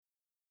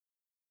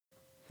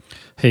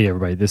Hey,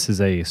 everybody. This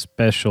is a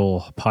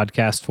special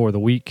podcast for the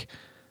week.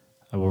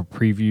 I will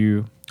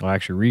review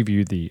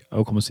the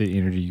Oklahoma City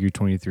Energy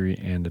U23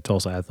 and the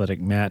Tulsa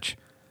Athletic match,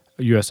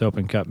 a U.S.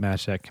 Open Cup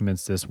match that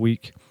commenced this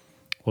week.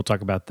 We'll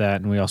talk about that.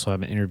 And we also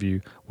have an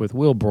interview with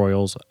Will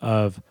Broyles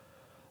of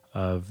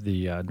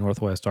the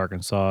Northwest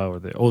Arkansas or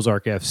the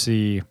Ozark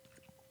FC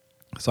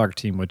soccer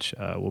team, which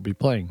will be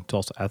playing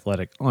Tulsa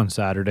Athletic on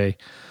Saturday.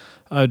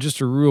 Just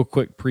a real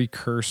quick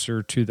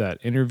precursor to that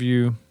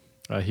interview.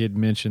 He had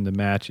mentioned the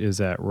match is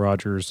at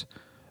Rogers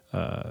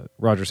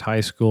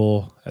High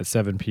School at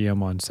 7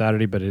 p.m. on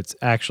Saturday, but it's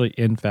actually,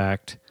 in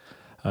fact,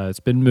 it's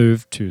been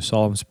moved to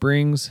Solom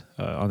Springs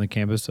on the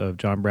campus of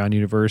John Brown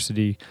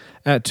University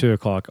at 2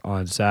 o'clock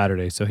on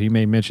Saturday. So he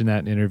may mention that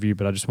in the interview,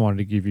 but I just wanted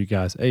to give you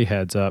guys a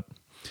heads up.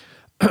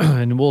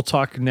 And we'll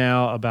talk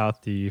now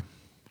about the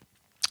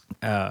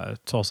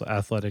Tulsa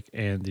Athletic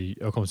and the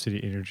Oklahoma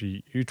City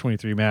Energy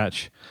U23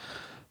 match,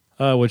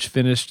 which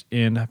finished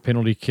in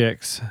penalty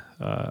kicks.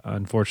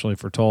 Unfortunately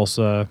for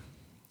Tulsa,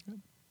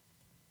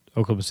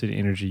 Oklahoma City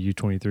Energy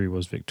U23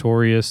 was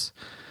victorious,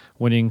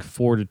 winning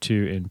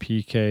 4-2 in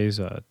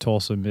PKs.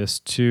 Tulsa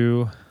missed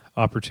two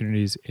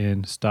opportunities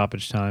in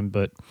stoppage time,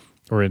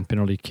 or in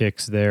penalty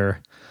kicks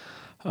there.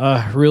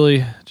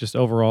 Really, just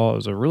overall, it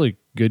was a really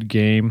good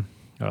game.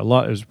 It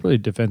was really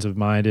defensive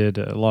minded.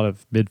 A lot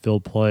of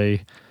midfield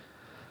play.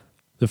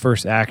 The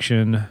first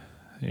action,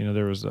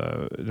 there was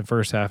in the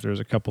first half there was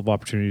a couple of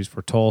opportunities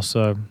for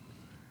Tulsa,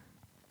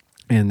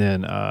 and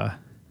then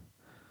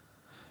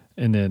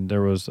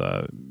there was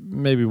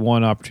maybe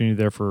one opportunity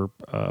there for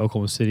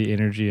Oklahoma City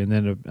Energy, and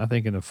then I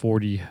think in the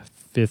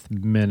 45th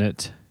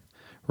minute,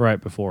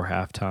 right before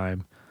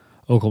halftime,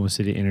 Oklahoma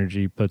City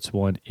Energy puts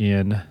one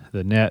in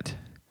the net.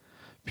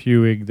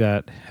 Puig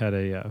that had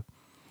a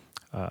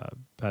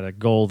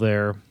goal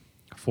there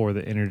for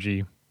the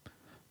Energy,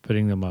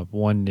 putting them up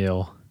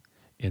 1-0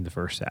 in the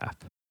first half.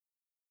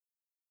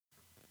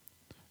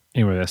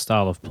 Anyway, that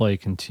style of play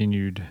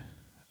continued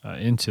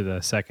into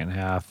the second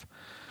half.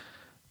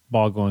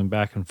 Ball going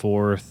back and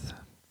forth.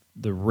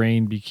 The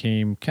rain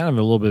became kind of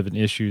a little bit of an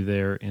issue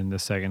there in the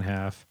second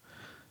half,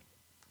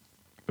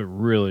 but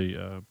really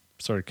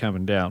started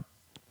coming down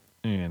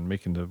and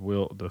making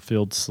the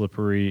field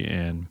slippery.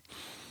 And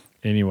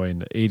anyway, in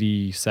the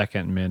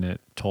 82nd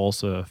minute,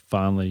 Tulsa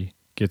finally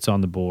gets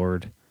on the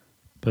board,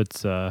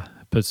 puts the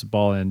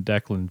ball in.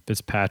 Declan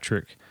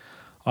Fitzpatrick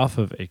off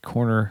of a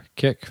corner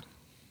kick,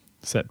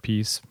 set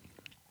piece.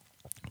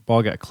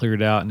 Ball got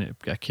cleared out and it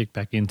got kicked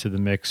back into the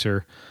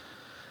mixer.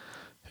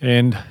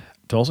 And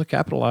Tulsa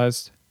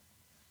capitalized.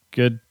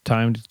 Good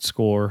time to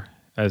score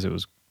as it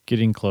was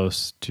getting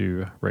close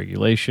to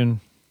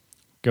regulation.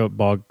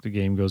 The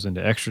game goes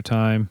into extra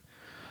time.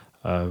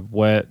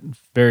 Wet,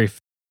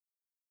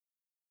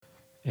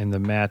 and the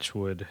match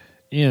would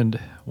end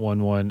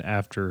 1-1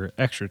 after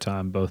extra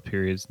time, both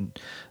periods.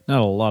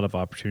 Not a lot of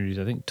opportunities.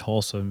 I think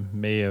Tulsa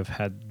may have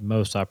had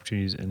most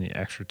opportunities in the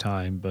extra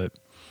time, but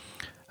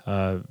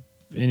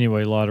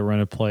anyway, a lot of run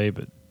of play,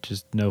 but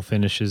just no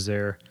finishes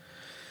there.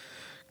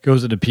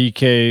 Goes into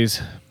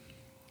PKs.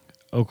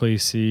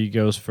 OKC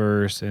goes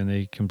first, and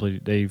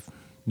they've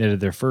netted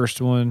their first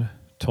one.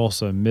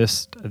 Tulsa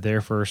missed their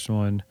first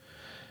one,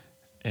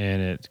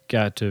 and it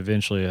got to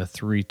eventually a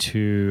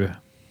 3-2.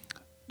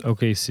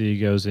 OKC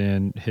goes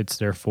in, hits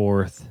their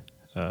fourth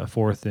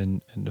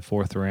in the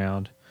fourth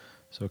round.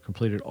 So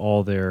completed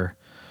all their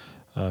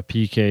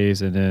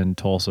PKs, and then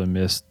Tulsa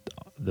missed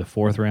the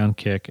fourth round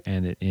kick,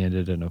 and it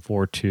ended in a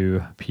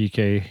 4-2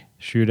 PK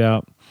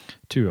shootout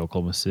to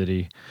Oklahoma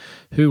City,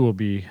 who will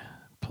be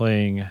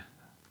playing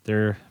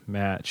their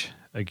match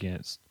at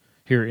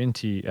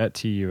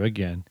TU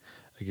again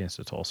against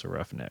the Tulsa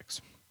Roughnecks.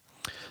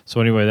 So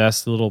anyway,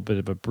 that's a little bit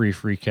of a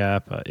brief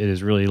recap. It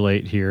is really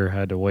late here. I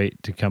had to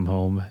wait to come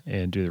home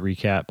and do the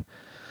recap.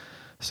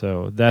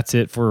 So that's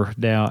it for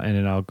now, and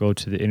then I'll go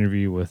to the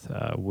interview with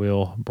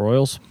Will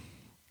Broyles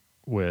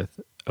with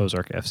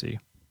Ozark FC.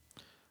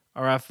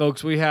 All right,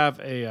 folks, we have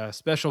a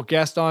special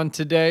guest on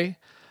today.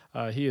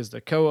 He is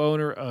the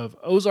co-owner of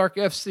Ozark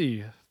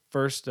FC,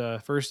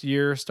 first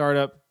year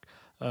startup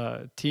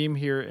team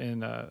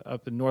here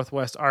up in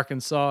Northwest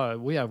Arkansas.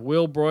 We have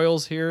Will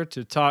Broyles here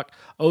to talk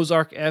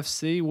Ozark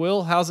FC.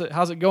 Will, how's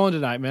it going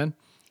tonight, man?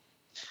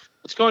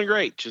 It's going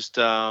great. Just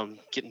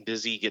getting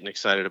busy, getting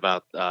excited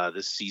about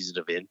this season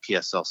of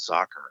NPSL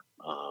soccer.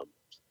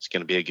 It's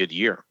going to be a good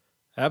year.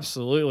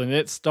 Absolutely, and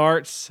it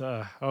starts.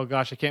 Oh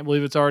gosh, I can't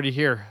believe it's already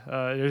here.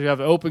 You have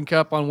the Open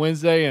Cup on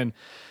Wednesday, and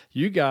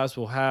you guys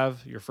will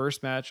have your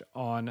first match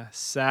on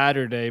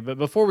Saturday. But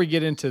before we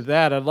get into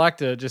that, I'd like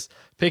to just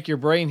pick your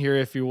brain here,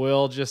 if you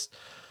will. Just,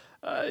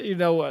 I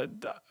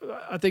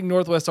think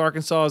Northwest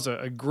Arkansas is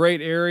a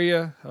great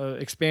area,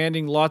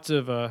 expanding, lots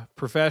of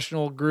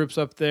professional groups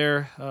up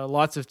there,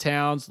 lots of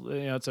towns.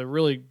 It's a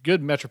really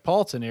good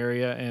metropolitan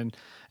area, and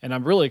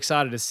I'm really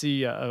excited to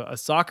see a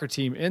soccer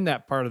team in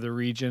that part of the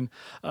region.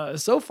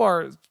 So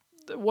far,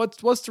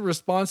 what's the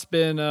response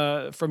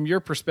been from your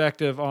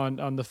perspective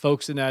on the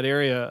folks in that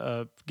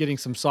area getting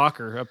some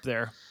soccer up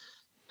there?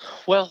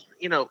 Well,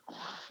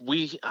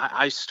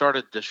 I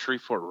started the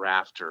Shreveport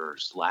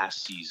Rafters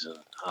last season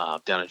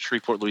down in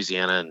Shreveport,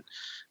 Louisiana,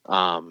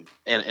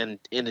 and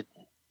it,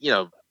 you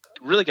know,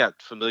 really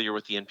got familiar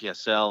with the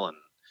NPSL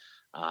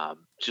and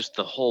just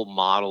the whole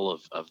model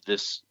of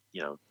this,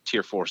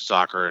 Tier Four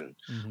soccer in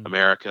Mm-hmm.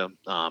 America.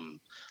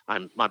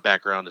 My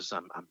background is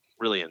I'm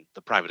really in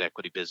the private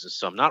equity business,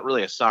 so I'm not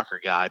really a soccer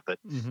guy, but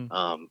Mm-hmm.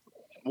 um,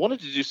 wanted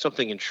to do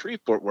something in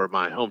Shreveport, where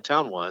my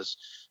hometown was,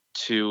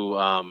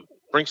 to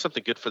bring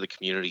something good for the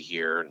community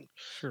here and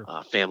Sure.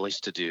 families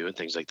to do and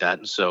things like that.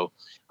 And so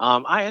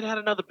I had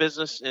another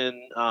business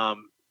in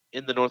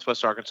the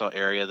Northwest Arkansas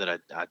area that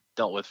I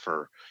dealt with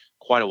for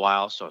quite a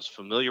while, so I was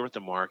familiar with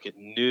the market,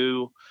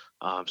 knew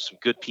some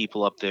good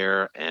people up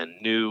there, and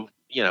knew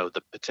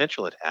the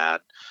potential it had,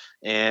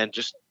 and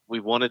just we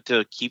wanted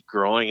to keep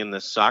growing in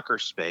the soccer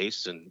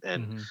space, and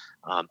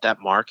Mm-hmm. that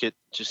market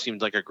just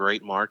seemed like a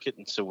great market,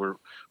 and so we're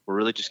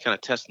really just kind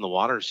of testing the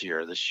waters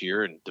here this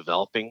year and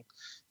developing,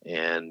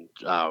 and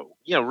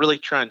really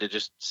trying to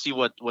just see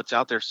what's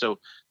out there. So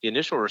the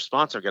initial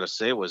response, I got to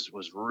say, was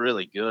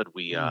really good.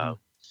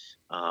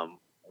 Mm-hmm. Um,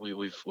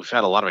 we've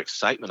had a lot of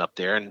excitement up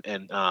there,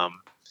 and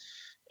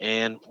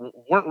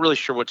weren't really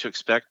sure what to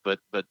expect, but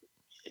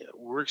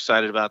we're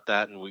excited about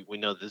that, and we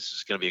know this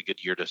is going to be a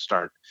good year to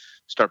start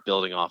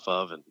building off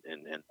of, and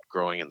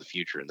growing in the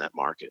future in that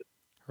market.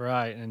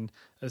 Right. And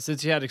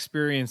since you had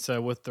experience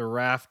with the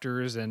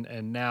Rafters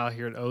and now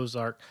here at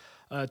Ozark,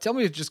 tell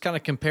me, just kind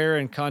of compare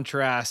and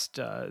contrast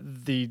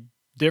the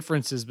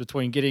differences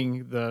between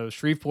getting the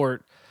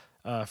Shreveport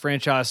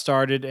franchise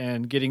started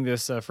and getting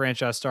this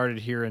franchise started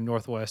here in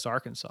Northwest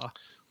Arkansas.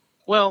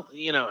 Well,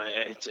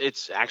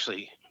 it's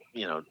actually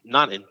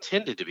not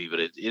intended to be, but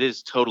it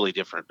is totally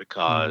different Mm-hmm.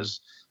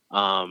 because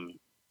um,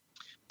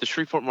 the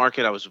Shreveport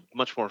market I was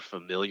much more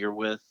familiar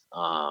with,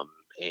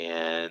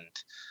 and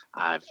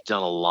I've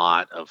done a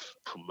lot of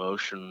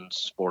promotions,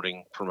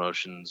 sporting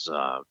promotions,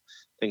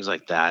 things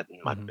like that in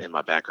my Mm-hmm. in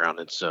my background,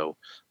 and so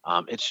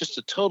it's just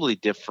a totally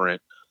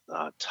different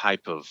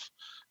type of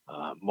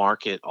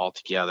market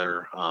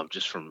altogether.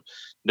 Just from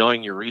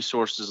knowing your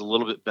resources a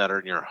little bit better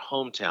in your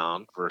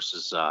hometown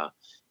versus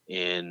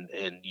in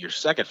your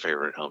second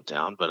favorite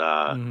hometown, but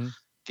Mm-hmm.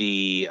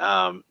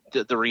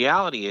 the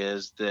reality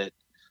is that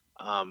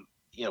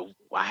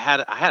I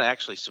had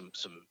actually some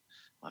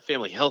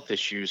family health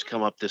issues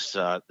come up this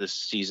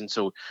season,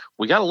 so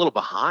we got a little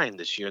behind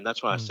this year, and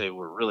that's why I say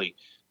we're really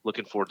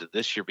looking forward to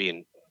this year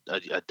being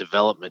a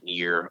development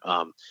year.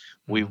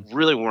 We Mm-hmm.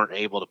 really weren't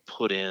able to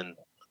put in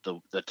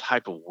the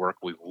type of work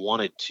we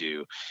wanted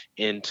to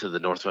into the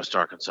Northwest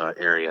Arkansas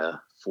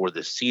area for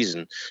this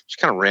season. Just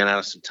kind of ran out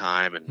of some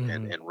time, and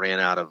and, Mm-hmm. and ran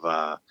out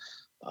of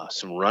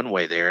some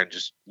runway there, and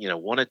just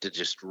wanted to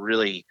just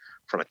really,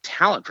 from a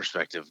talent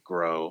perspective,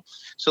 grow.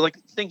 So like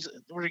things,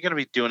 we're going to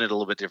be doing it a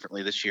little bit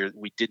differently this year.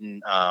 We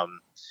didn't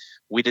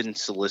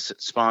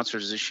solicit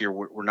sponsors this year.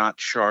 We're not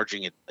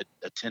charging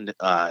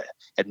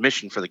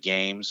admission for the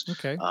games.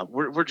 Okay.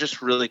 We're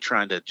just really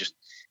trying to just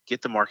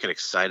get the market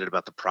excited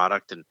about the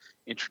product and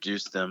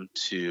introduce them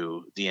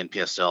to the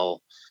NPSL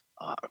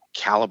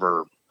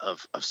caliber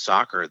of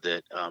soccer,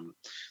 that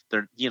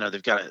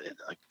they've got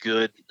a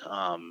good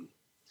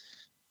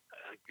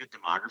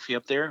demography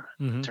up there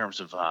in Mm-hmm. terms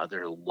of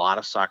there are a lot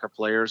of soccer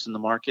players in the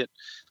market,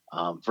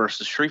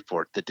 versus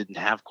Shreveport that didn't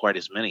have quite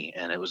as many,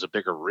 and it was a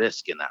bigger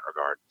risk in that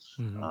regard.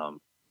 Mm-hmm.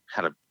 Um,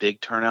 had a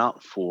big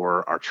turnout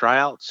for our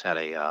tryouts, had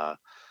a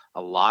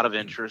lot of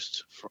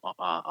interest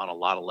on a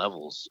lot of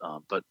levels.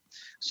 But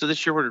so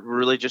this year we're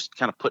really just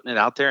kind of putting it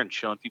out there and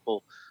showing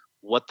people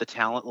what the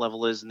talent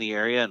level is in the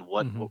area, and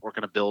Mm-hmm. what we're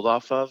going to build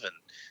off of,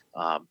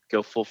 and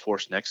go full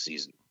force next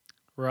season.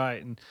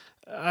 Right. And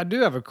I do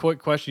have a quick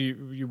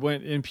question. You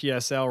went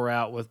NPSL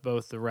route with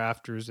both the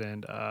Rafters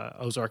and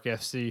Ozark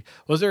FC.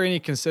 Was there any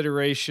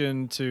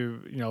consideration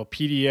to,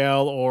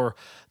 PDL, or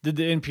did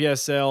the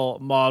NPSL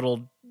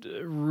model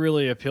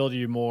really appeal to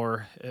you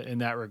more in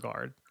that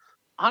regard?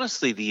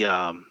 Honestly, the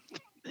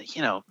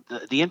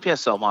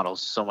NPSL model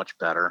is so much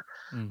better.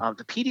 Mm,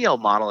 The PDL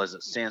model, as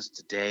it stands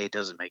today,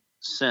 doesn't make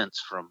sense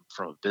from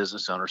a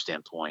business owner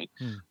standpoint.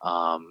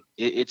 mm,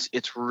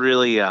 It's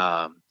really,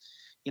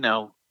 you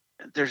know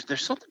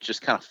there's something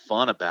just kind of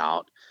fun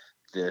about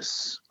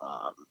this,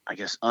 I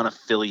guess,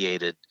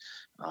 unaffiliated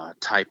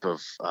type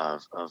of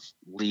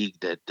league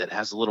that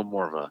has a little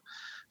more of a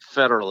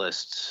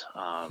federalist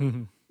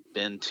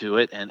bend to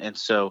it, and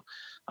so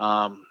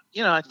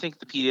I think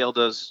the PDL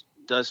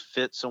does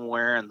fit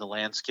somewhere in the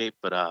landscape,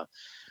 but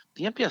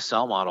the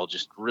NPSL model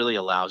just really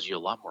allows you a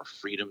lot more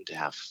freedom to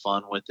have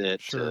fun with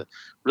it, to sure.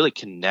 really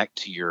connect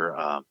to your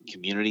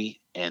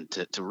community, and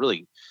to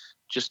really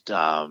just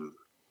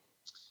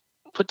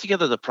put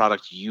together the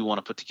product you want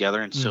to put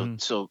together. And so Hmm.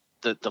 so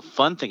the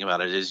fun thing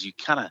about it is, you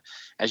kind of,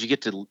 as you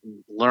get to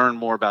learn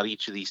more about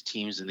each of these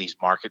teams and these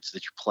markets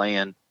that you play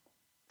in,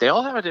 they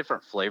all have a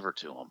different flavor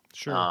to them.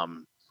 Sure.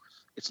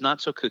 It's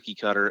not so cookie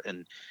cutter,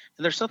 and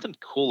there's something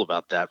cool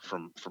about that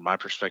from my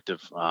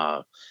perspective,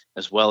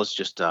 as well as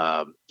just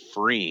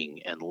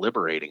freeing and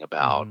liberating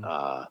about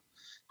Hmm.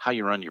 how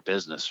you run your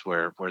business,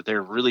 where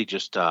they're really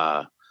just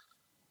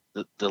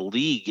the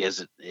league as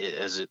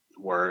it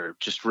were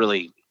just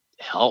really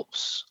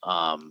helps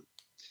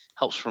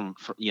helps from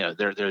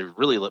they're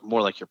really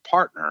more like your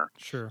partner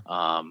Sure.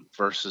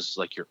 versus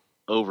like your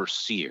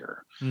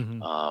overseer.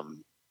 Hmm.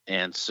 Um,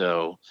 and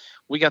so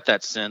we got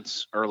that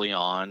sense early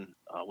on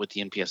with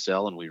the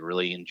NPSL, and we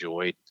really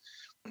enjoyed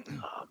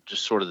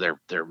just sort of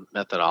their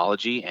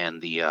methodology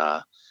and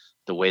the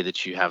way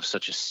that you have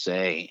such a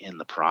say in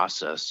the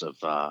process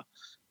of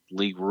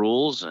league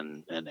rules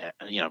and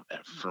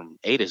from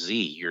A to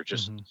Z,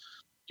 Hmm.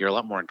 you're a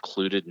lot more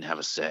included and have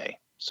a say.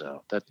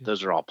 So that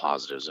those are all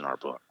positives in our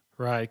book.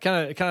 Right.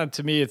 Kind of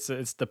to me it's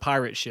the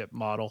pirate ship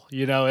model.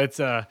 It's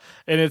and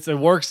it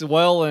works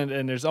well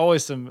and there's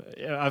always some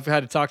I've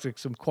had to talk to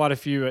some quite a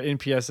few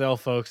NPSL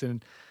folks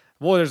and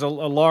boy there's a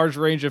large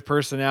range of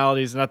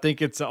personalities and I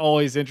think it's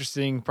always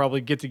interesting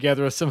probably get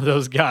together with some of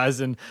those guys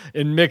and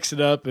mix it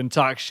up and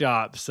talk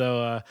shop.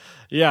 So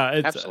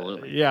yeah,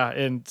 Absolutely. yeah,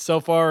 and so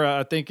far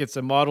I think it's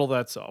a model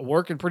that's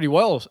working pretty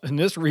well in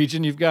this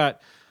region. You've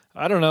got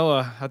I don't know.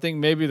 I think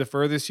maybe the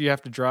furthest you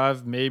have to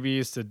drive maybe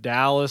is to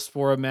Dallas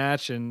for a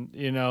match, and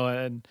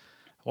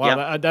wow,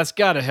 Yeah. that's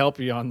got to help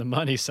you on the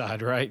money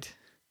side, right?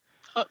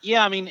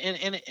 Yeah, I mean,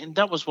 and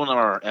that was one of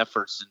our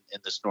efforts in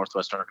this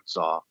Northwest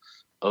Arkansas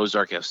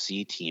Ozark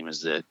FC team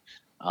is that,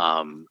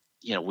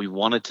 we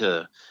wanted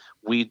to,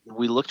 we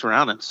looked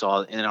around and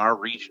saw in our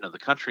region of the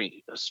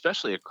country,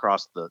 especially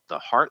across the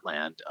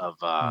heartland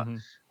Hmm.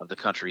 of the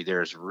country,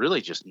 there's really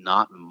just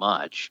not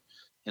much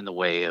in the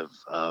way of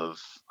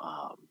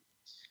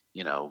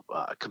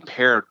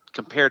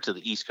compared to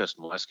the East Coast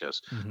and West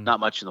Coast, Hmm. not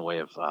much in the way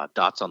of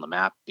dots on the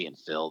map being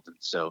filled. And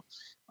so,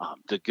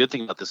 the good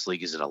thing about this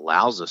league is it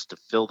allows us to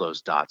fill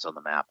those dots on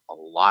the map a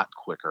lot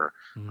quicker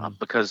Hmm.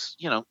 because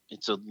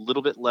it's a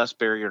little bit less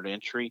barrier to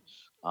entry,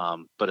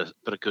 but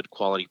a good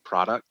quality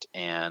product.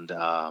 And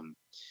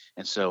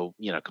so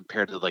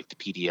compared to like the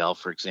PDL,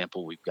 for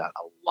example, we've got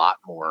a lot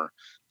more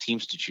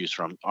teams to choose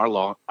from.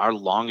 Our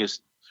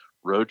longest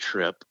road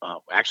trip.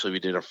 Actually, we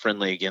did a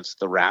friendly against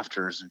the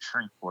Rafters in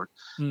Shreveport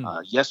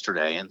Mm.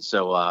 yesterday, and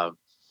so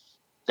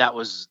that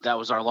was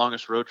our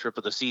longest road trip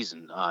of the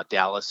season.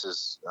 Dallas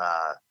is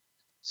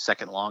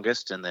second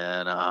longest, and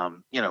then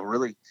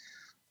really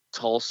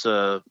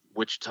Tulsa,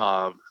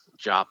 Wichita,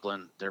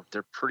 Joplin. They're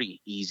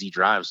pretty easy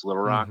drives.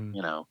 Little Rock,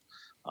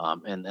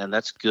 Hmm. and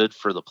that's good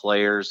for the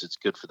players. It's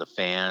good for the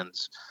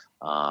fans.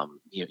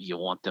 You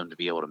want them to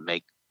be able to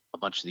make a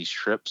bunch of these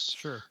trips,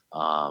 Sure.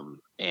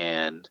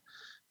 and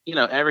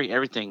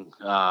everything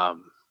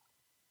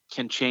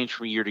can change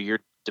from year to year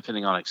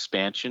depending on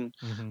expansion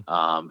Hmm.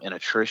 and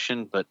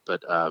attrition. But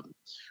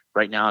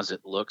right now, as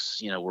it looks,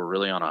 we're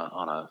really on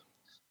a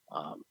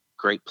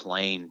great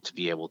plane to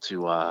be able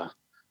to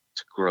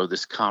grow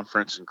this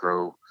conference and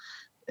grow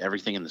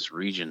everything in this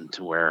region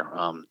to where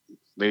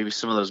maybe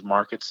some of those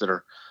markets that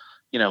are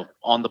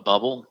on the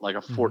bubble, like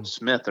a Hmm. Fort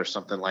Smith or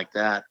something like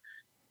that,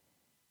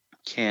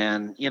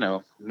 can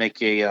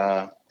make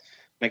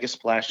a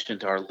splash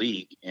into our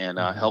league and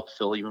Hmm. help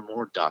fill even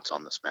more dots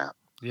on this map.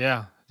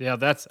 Yeah, yeah,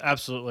 that's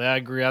absolutely. I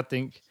agree. I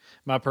think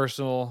my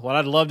personal, what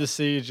I'd love to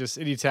see is just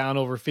any town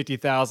over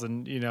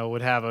 50,000,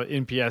 would have a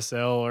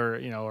NPSL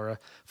or a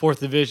fourth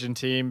division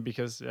team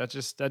because that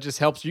just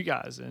helps you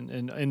guys and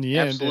in the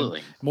end and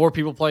Absolutely. more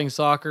people playing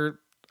soccer.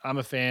 I'm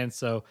a fan,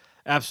 so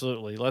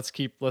absolutely. Let's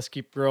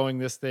keep growing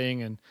this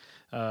thing and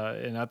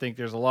I think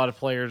there's a lot of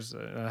players.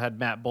 I had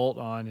Matt Bolt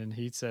on and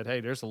he said, "Hey,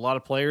 there's a lot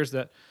of players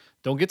that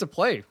don't get to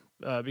play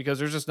because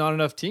there's just not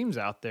enough teams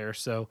out there."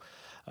 So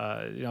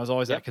there's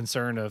always Yep. that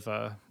concern of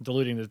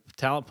diluting the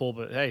talent pool.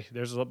 But hey,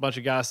 there's a bunch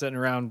of guys sitting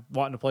around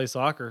wanting to play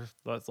soccer.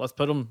 Let's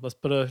put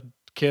a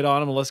kid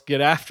on them and let's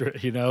get after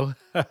it.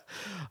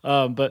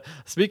 But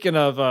speaking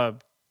of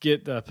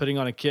get putting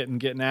on a kit and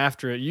getting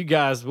after it, you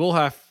guys will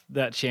have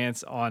that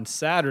chance on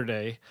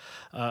Saturday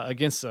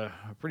against a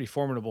pretty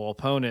formidable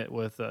opponent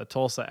with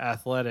Tulsa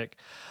Athletic.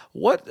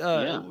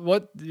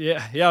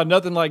 Yeah. Yeah,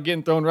 nothing like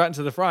getting thrown right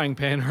into the frying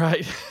pan,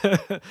 right?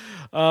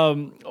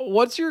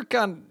 What's your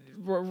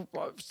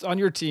on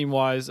your team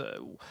wise?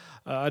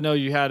 I know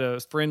you had a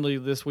friendly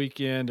this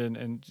weekend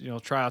and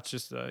tryouts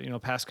just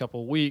past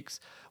couple of weeks.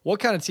 What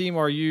kind of team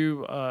are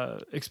you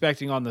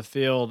expecting on the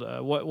field?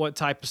 What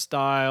type of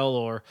style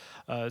or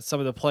some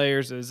of the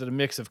players? Is it a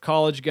mix of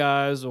college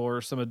guys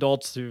or some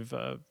adults who've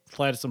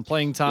had some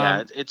playing Yeah,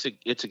 time? it's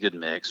a good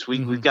mix.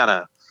 We've Hmm. got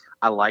a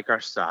I like our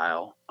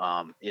style.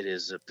 It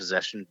is a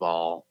possession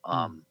ball.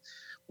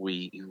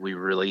 We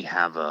really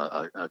have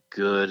a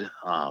good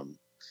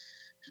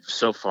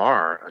so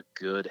far a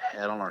good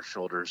head on our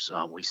shoulders.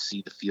 We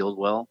see the field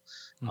well.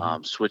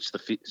 Hmm. Switch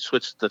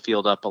the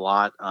field up a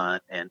lot,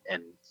 and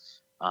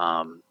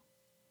um,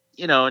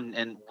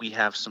 and we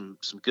have some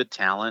good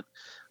talent,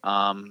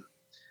 um,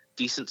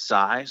 decent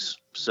size.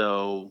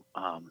 So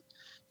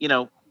you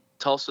know,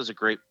 Tulsa's a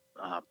great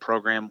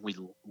program. We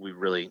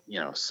really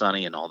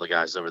Sonny and all the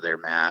guys over there,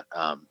 Matt.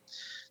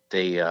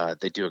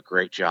 They do a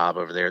great job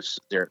over there.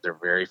 They're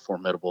very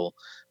formidable.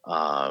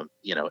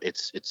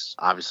 It's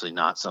obviously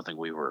not something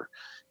we were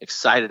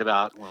excited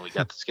about when we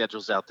got the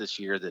schedules out this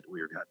year that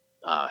we were going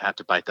to have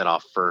to bite that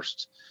off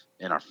first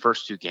in our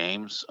first 2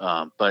 games.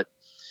 But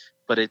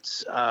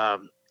it's I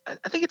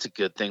think it's a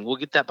good thing. We'll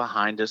get that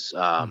behind us.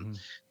 The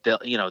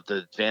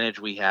advantage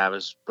we have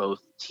is both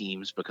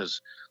teams,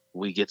 because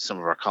we get some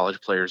of our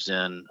college players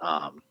in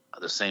at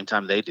the same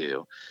time they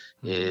do.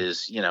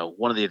 Is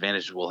one of the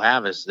advantages we'll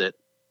have is that,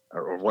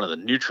 or one of the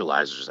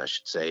neutralizers, I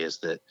should say, is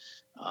that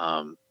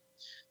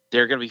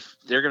they're going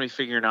to be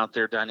figuring out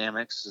their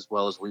dynamics as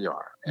well as we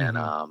are, and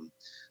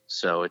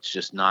so it's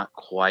just not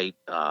quite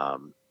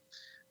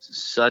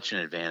such an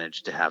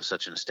advantage to have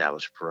such an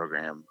established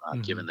program,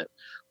 given that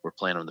we're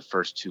playing them the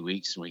first 2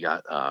 weeks, and we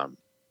got a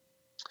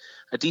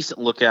decent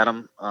look at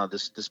them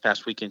this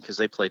past weekend, because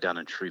they played down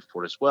in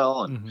Shreveport as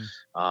well, and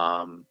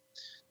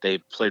they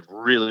played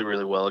really,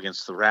 really well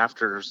against the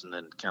Rafters, and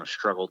then kind of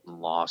struggled and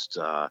lost.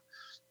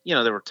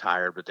 They were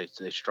tired, but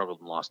they struggled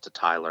and lost to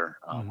Tyler,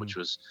 which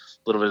was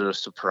a little bit of a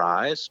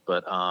surprise.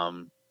 But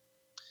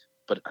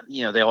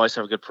they always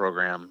have a good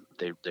program.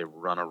 They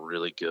run a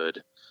really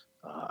good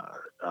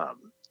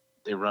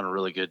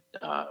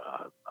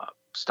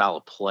style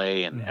of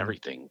play and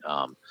everything.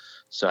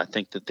 So I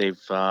think that they've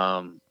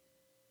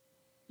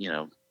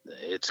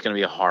it's going to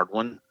be a hard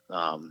one.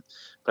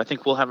 But I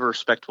think we'll have a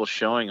respectable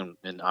showing,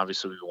 and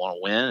obviously we want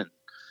to win.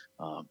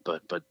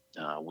 But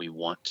we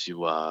want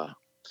to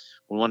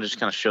just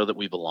kind of show that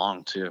we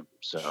belong too.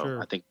 So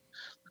sure. I think,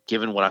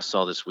 given what I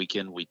saw this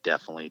weekend, we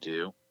definitely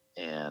do,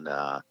 and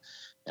I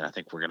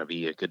think we're going to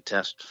be a good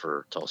test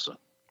for Tulsa.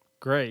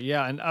 Great,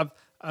 yeah. And on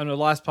the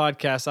last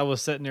podcast, I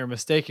was sitting there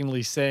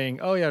mistakenly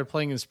saying, "Oh yeah, they're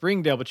playing in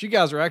Springdale," but you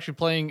guys are actually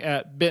playing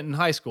at Benton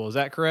High School. Is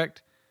that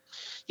correct?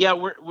 Yeah,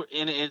 we're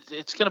and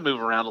it's going to move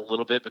around a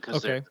little bit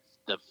because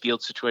the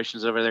field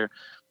situations over there.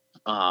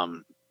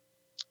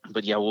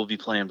 But yeah, we'll be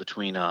playing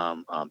between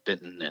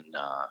Benton and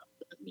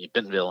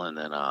Bentonville, and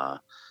then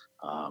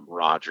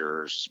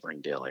Rogers,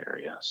 Springdale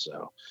area.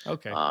 So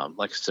like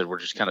I said, we're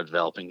just kind of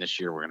developing this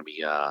year. We're going to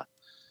be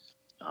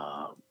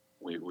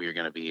we're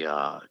going to be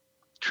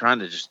trying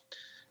to just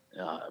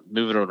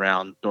move it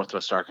around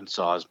Northwest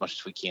Arkansas as much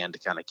as we can to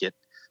kind of get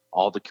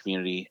all the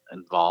community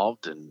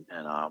involved, and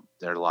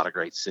there are a lot of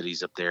great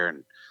cities up there,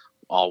 and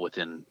all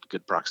within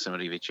good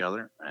proximity of each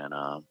other,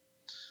 and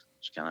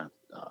just kind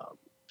of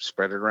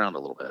spread it around a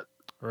little bit.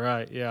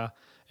 Right. Yeah.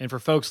 And for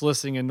folks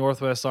listening in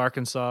Northwest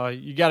Arkansas,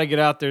 you got to get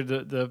out there.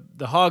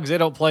 The Hogs, they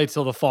don't play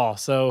till the fall,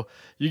 so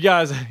you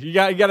got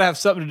to have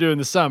something to do in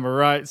the summer,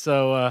 right?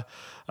 So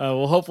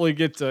we'll hopefully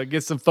get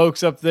some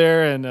folks up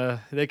there, and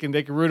they can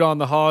root on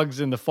the Hogs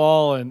in the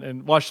fall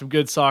and watch some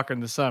good soccer in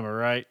the summer,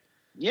 right?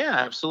 Yeah,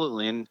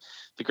 absolutely. And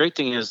the great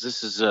thing is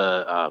this is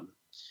the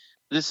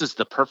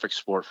perfect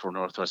sport for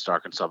Northwest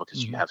Arkansas,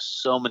 because you have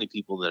so many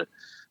of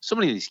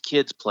these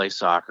kids play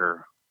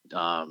soccer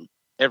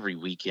every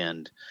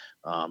weekend.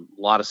 A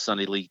lot of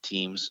Sunday league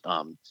teams.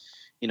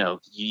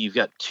 You've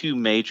got two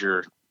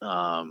major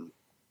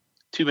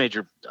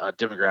demographic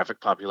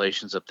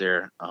populations up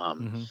there,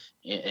 and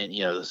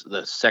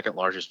the second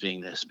largest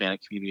being the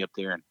Hispanic community up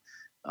there,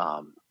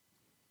 and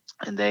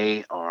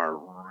they are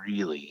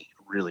really,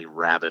 really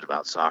rabid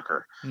about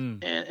soccer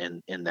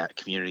and in that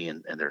community,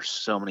 and there's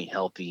so many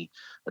healthy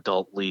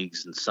adult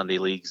leagues and Sunday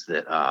leagues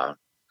that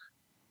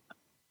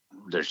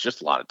there's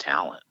just a lot of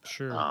talent.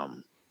 Sure.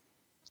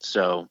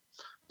 So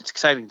it's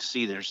exciting to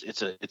see.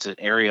 It's an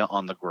area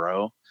on the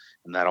grow,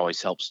 and that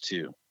always helps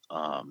too.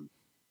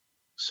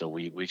 So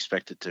we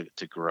expect it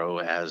to grow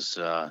as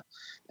the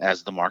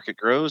market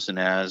grows, and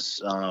as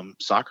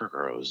soccer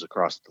grows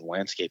across the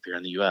landscape here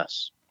in the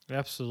U.S.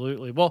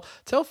 Absolutely. Well,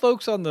 tell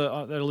folks that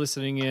are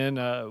listening in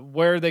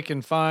where they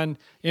can find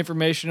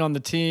information on the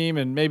team,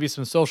 and maybe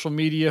some social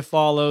media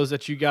follows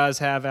that you guys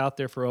have out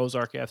there for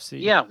Ozark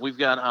FC. Yeah, we've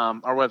got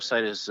our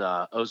website is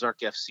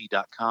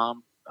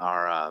ozarkfc.com.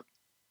 Our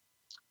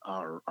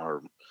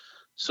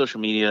social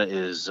media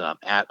is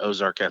at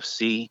Ozark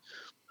FC,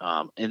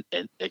 and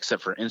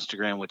except for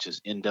Instagram, which is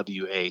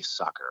NWA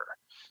Soccer.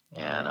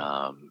 And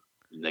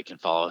they can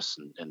follow us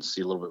and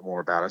see a little bit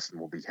more about us, and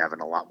we'll be having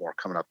a lot more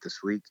coming up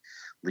this week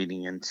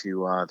leading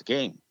into the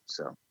game.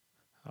 So,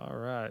 all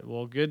right,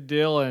 well, good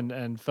deal,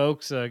 and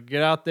folks,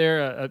 get out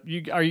there.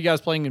 Are you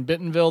guys playing in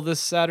Bentonville this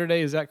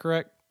Saturday? Is that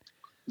correct?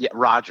 Yeah,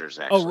 Rogers.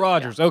 Actually. Oh,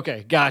 Rogers. Yeah.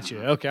 Okay,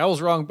 gotcha. Okay, I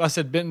was wrong. I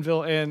said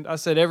Bentonville, and I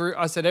said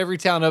every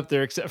town up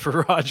there except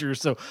for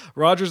Rogers. So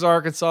Rogers,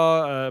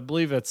 Arkansas. I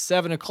believe it's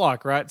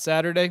 7:00, right?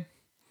 Saturday.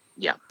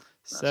 Yeah,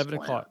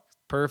 7:00.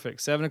 Perfect.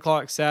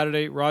 7:00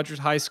 Saturday, Rogers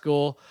High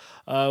School.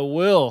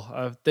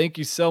 Will, thank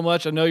you so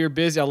much. I know you're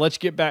busy. I'll let you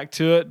get back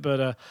to it, but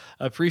I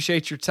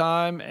appreciate your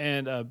time,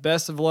 and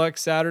best of luck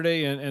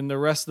Saturday and the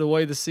rest of the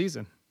way this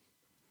season.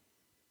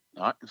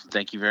 All right.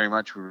 Thank you very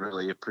much. We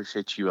really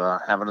appreciate you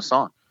having us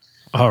on.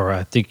 All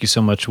right. Thank you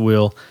so much,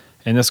 Will.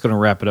 And that's going to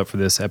wrap it up for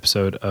this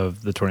episode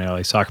of the Tornado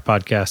Alley Soccer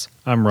Podcast.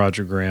 I'm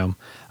Roger Graham.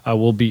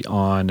 We'll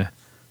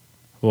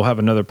have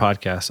another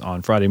podcast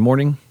on Friday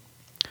morning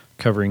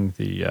covering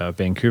the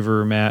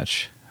Vancouver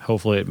match.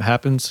 Hopefully it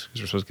happens,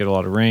 because we're supposed to get a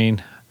lot of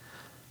rain.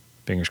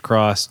 Fingers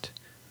crossed.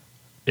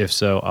 If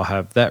so, I'll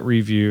have that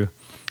review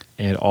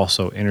and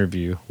also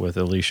interview with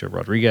Alicia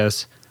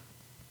Rodriguez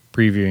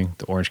previewing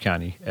the Orange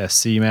County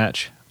SC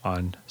match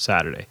on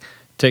Saturday.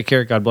 Take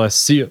care. God bless.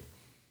 See you.